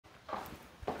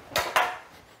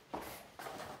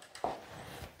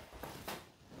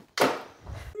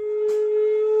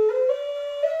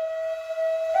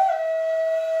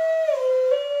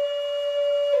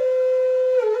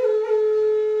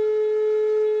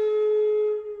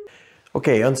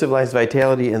Okay, Uncivilized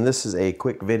Vitality, and this is a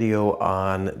quick video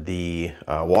on the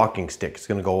walking stick. It's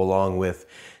going to go along with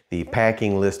the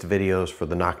packing list videos for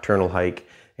the Nocturnal Hike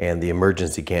and the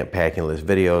emergency camp packing list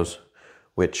videos,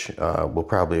 which will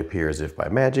probably appear as if by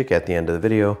magic at the end of the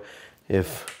video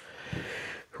if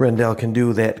Rendell can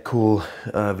do that cool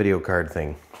video card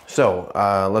thing. So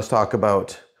let's talk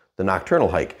about the Nocturnal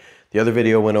Hike. The other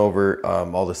video went over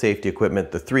all the safety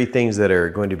equipment. The three things that are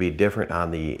going to be different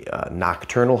on the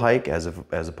Nocturnal Hike as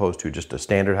opposed to just a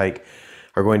standard hike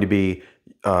are going to be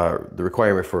the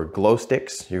requirement for glow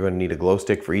sticks. You're going to need a glow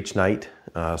stick for each night,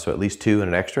 so at least 2 and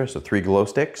an extra, so 3 glow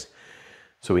sticks,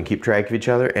 so we can keep track of each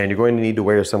other. And you're going to need to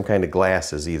wear some kind of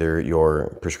glasses, either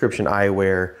your prescription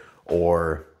eyewear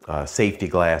or safety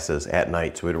glasses at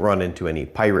night, so we'd run into any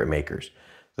pirate makers.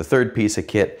 The third piece of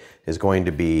kit is going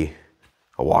to be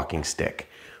a walking stick.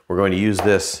 We're going to use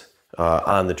this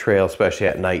on the trail, especially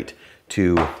at night,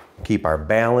 to keep our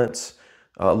balance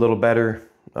a little better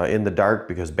in the dark,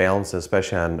 because balance,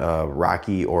 especially on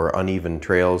rocky or uneven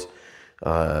trails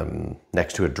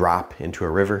next to a drop into a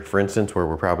river, for instance, where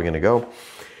we're probably going to go,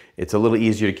 it's a little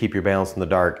easier to keep your balance in the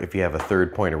dark if you have a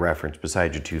third point of reference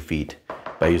besides your 2 feet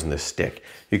by using this stick.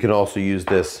 You can also use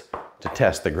this to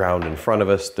test the ground in front of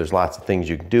us. There's lots of things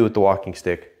you can do with the walking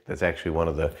stick. That's actually one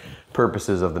of the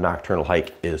purposes of the Nocturnal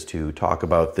Hike, is to talk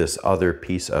about this other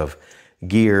piece of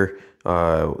gear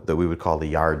that we would call the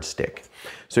yardstick.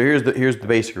 So here's the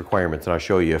basic requirements, and I'll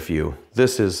show you a few.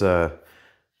 This is a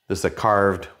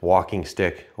carved walking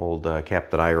stick, old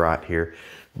Captain Irot here,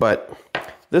 but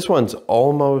this one's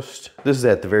this is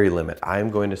at the very limit.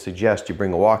 I'm going to suggest you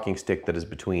bring a walking stick that is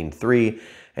between 3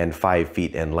 and 5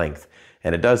 feet in length.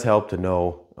 And it does help to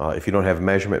know, if you don't have a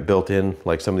measurement built in,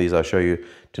 like some of these I'll show you,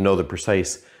 to know the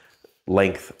precise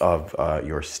length of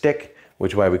your stick,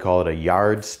 which is why we call it a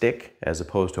yard stick as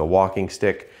opposed to a walking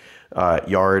stick.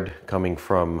 Yard coming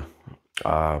from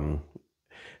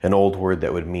an old word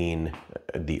that would mean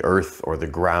the earth or the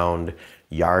ground.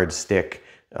 Yard stick,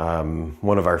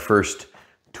 one of our first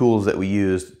tools that we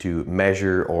used to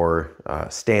measure or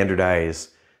standardize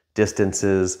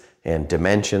distances and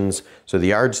dimensions. So the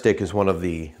yardstick is one of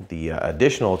the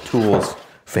additional tools,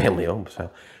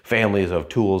 families of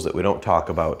tools that we don't talk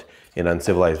about in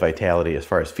Uncivilized Vitality as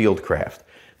far as Fieldcraft.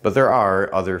 But there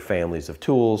are other families of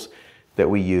tools that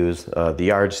we use. The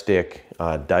yardstick,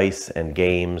 dice and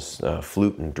games,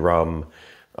 flute and drum,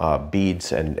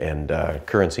 beads and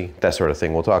currency, that sort of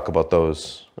thing. We'll talk about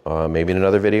those maybe in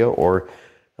another video, or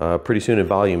pretty soon in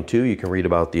volume 2 you can read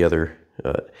about the other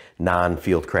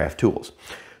non-Fieldcraft tools.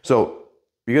 So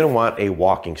you're going to want a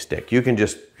walking stick. You can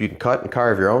cut and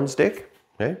carve your own stick,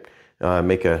 okay?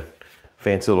 Make a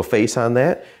fancy little face on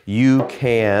that. You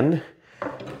can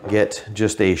get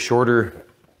just a shorter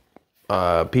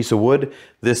piece of wood.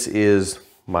 This is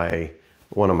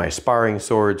one of my sparring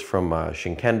swords from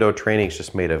Shinkendo training. It's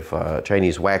just made of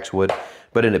Chinese waxwood,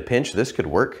 but in a pinch this could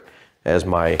work as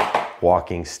my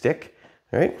walking stick.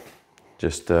 All right,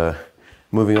 just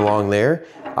moving along there.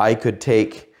 I could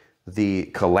take the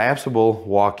collapsible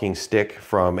walking stick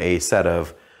from a set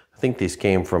of, I think these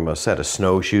came from a set of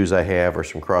snowshoes I have, or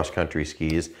some cross-country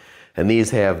skis, and these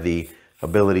have the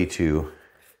ability to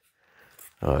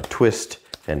twist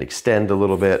and extend a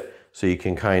little bit, so you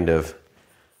can kind of,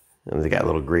 and they got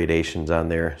little gradations on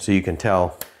there, so you can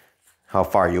tell how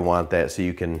far you want that, so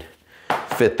you can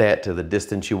fit that to the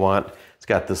distance you want. It's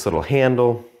got this little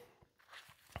handle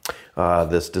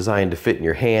that's designed to fit in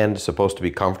your hand, supposed to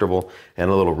be comfortable, and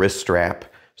a little wrist strap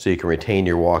so you can retain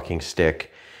your walking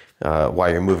stick while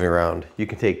you're moving around. You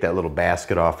can take that little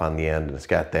basket off on the end, and it's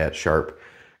got that sharp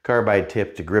carbide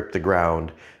tip to grip the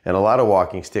ground. And a lot of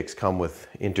walking sticks come with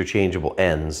interchangeable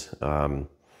ends,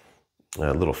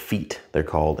 little feet they're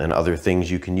called, and other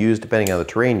things you can use depending on the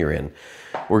terrain you're in.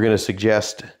 We're going to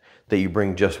suggest that you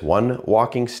bring just one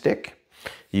walking stick.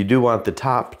 You do want the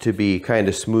top to be kind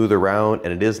of smooth around,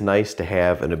 and it is nice to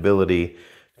have an ability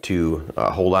to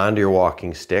hold on to your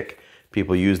walking stick.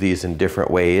 People use these in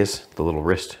different ways. The little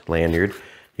wrist lanyard,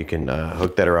 you can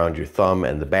hook that around your thumb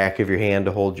and the back of your hand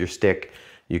to hold your stick.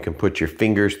 You can put your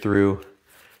fingers through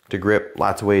to grip.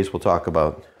 Lots of ways, we'll talk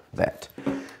about that.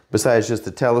 Besides just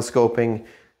the telescoping,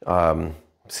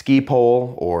 ski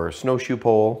pole or snowshoe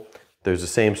pole, there's the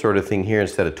same sort of thing here.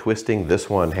 Instead of twisting, this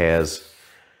one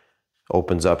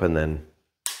opens up and then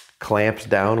clamps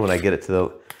down when I get it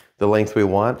to the length we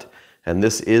want. And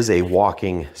this is a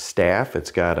walking staff.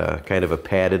 It's got a kind of a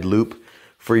padded loop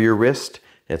for your wrist.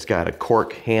 It's got a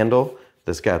cork handle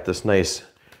that's got this nice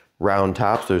round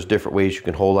top. So there's different ways you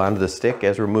can hold on to the stick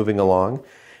as we're moving along.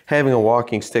 Having a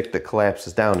walking stick that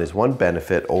collapses down is one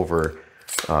benefit over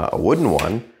a wooden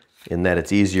one. in that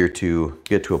it's easier to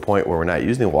get to a point where we're not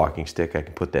using a walking stick. I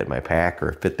can put that in my pack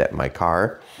or fit that in my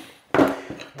car.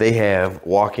 They have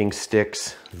walking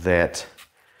sticks that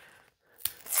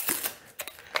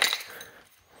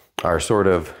are sort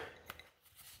of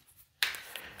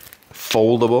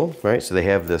foldable, right? So they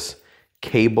have this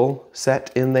cable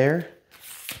set in there.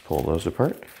 Pull those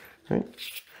apart, right?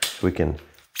 So we can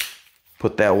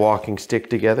put that walking stick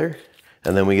together,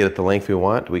 and then we get it the length we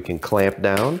want. We can clamp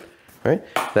down, right?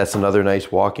 That's another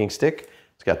nice walking stick.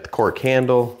 It's got the cork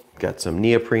handle, got some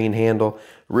neoprene handle,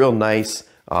 real nice.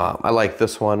 I like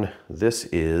this one. This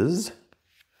is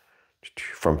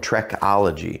from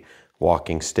Trekology,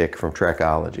 walking stick from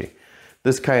Trekology.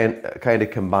 This kind of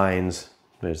combines,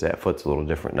 there's that foot's a little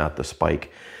different, not the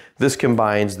spike. This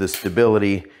combines the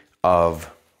stability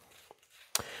of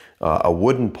a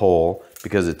wooden pole,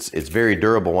 because it's very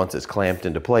durable once it's clamped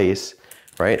into place,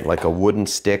 right? Like a wooden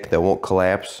stick that won't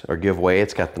collapse or give way.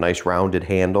 It's got the nice rounded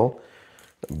handle,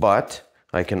 but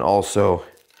I can also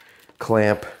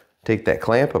take that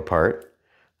clamp apart.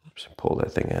 Oops, pull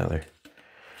that thing out of there.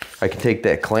 I can take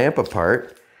that clamp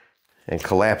apart and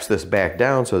collapse this back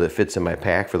down so that it fits in my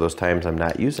pack for those times I'm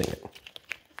not using it,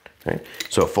 right?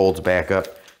 So it folds back up,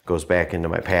 goes back into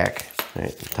my pack,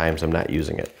 right? The times I'm not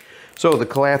using it. So the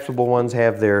collapsible ones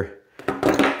have their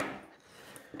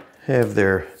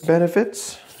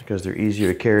benefits because they're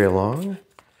easier to carry along.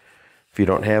 If you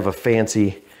don't have a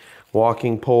fancy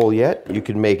walking pole yet, you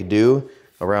can make do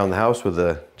around the house with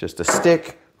just a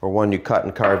stick or one you cut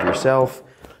and carve yourself.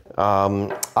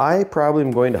 I probably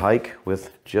am going to hike with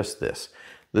just this.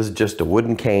 This is just a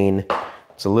wooden cane.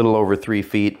 It's a little over 3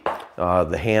 feet.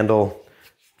 The handle,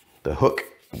 the hook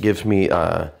gives me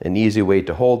an easy way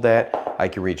to hold that. I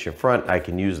can reach in front. I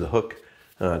can use the hook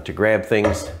to grab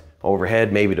things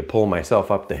overhead, maybe to pull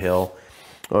myself up the hill.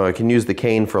 I can use the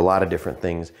cane for a lot of different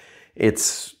things.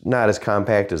 It's not as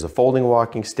compact as a folding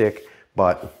walking stick,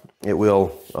 but it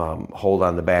will hold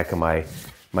on the back of my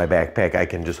backpack. I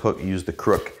can just use the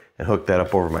crook and hook that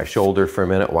up over my shoulder for a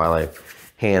minute while I'm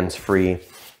hands free.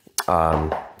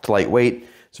 It's lightweight.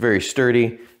 It's very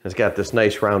sturdy. It's got this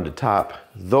nice rounded top.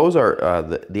 Those are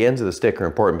the ends of the stick are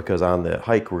important because on the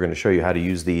hike we're going to show you how to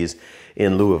use these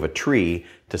in lieu of a tree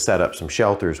to set up some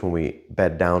shelters when we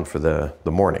bed down for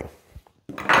the morning.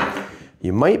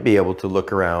 You might be able to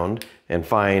look around and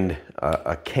find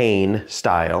a cane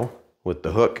style with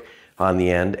the hook on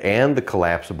the end and the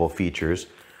collapsible features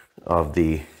of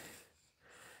the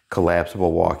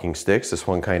collapsible walking sticks. This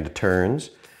one kind of turns,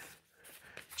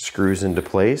 screws into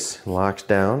place, locks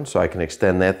down, so I can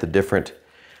extend that to different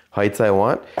heights I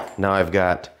want. Now I've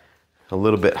got a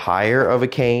little bit higher of a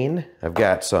cane. I've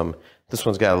got this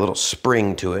one's got a little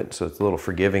spring to it, so it's a little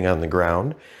forgiving on the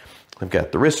ground. I've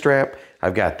got the wrist strap.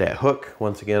 I've got that hook.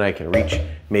 Once again, I can reach,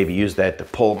 maybe use that to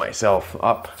pull myself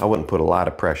up. I wouldn't put a lot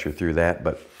of pressure through that,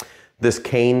 but this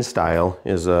cane style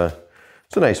is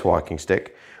it's a nice walking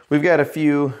stick. We've got a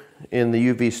few in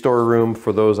the UV storeroom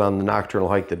for those on the Nocturnal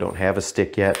Hike that don't have a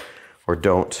stick yet or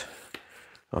don't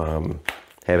have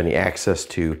any access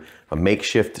to a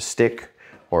makeshift stick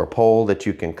or a pole that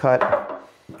you can cut,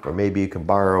 or maybe you can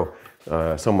borrow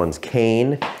someone's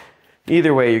cane.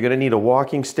 Either way, you're going to need a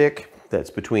walking stick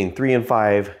that's between 3 and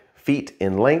 5 feet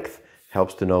in length,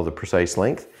 helps to know the precise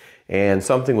length, and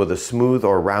something with a smooth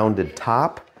or rounded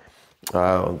top.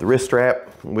 The wrist strap,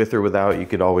 with or without, you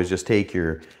could always just take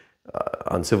your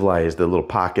Uncivilized, the little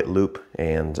pocket loop,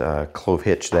 and clove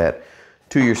hitch that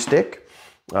to your stick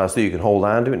so you can hold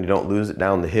on to it and you don't lose it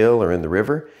down the hill or in the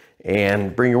river.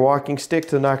 And bring your walking stick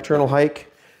to the Nocturnal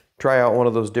Hike. Try out one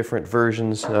of those different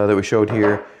versions that we showed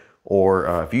here, or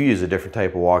if you use a different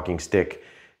type of walking stick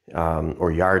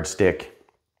or yard stick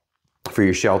for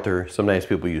your shelter. Sometimes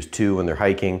people use 2 when they're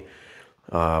hiking.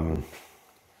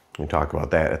 We talk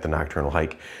about that at the Nocturnal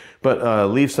Hike. But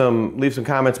leave some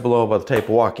comments below about the type of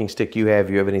walking stick you have.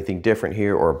 If you have anything different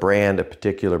here, or a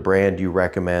particular brand you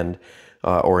recommend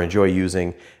or enjoy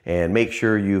using. And make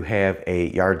sure you have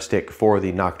a yardstick for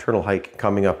the Nocturnal Hike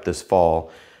coming up this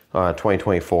fall,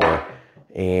 2024.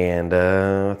 And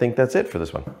I think that's it for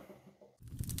this one.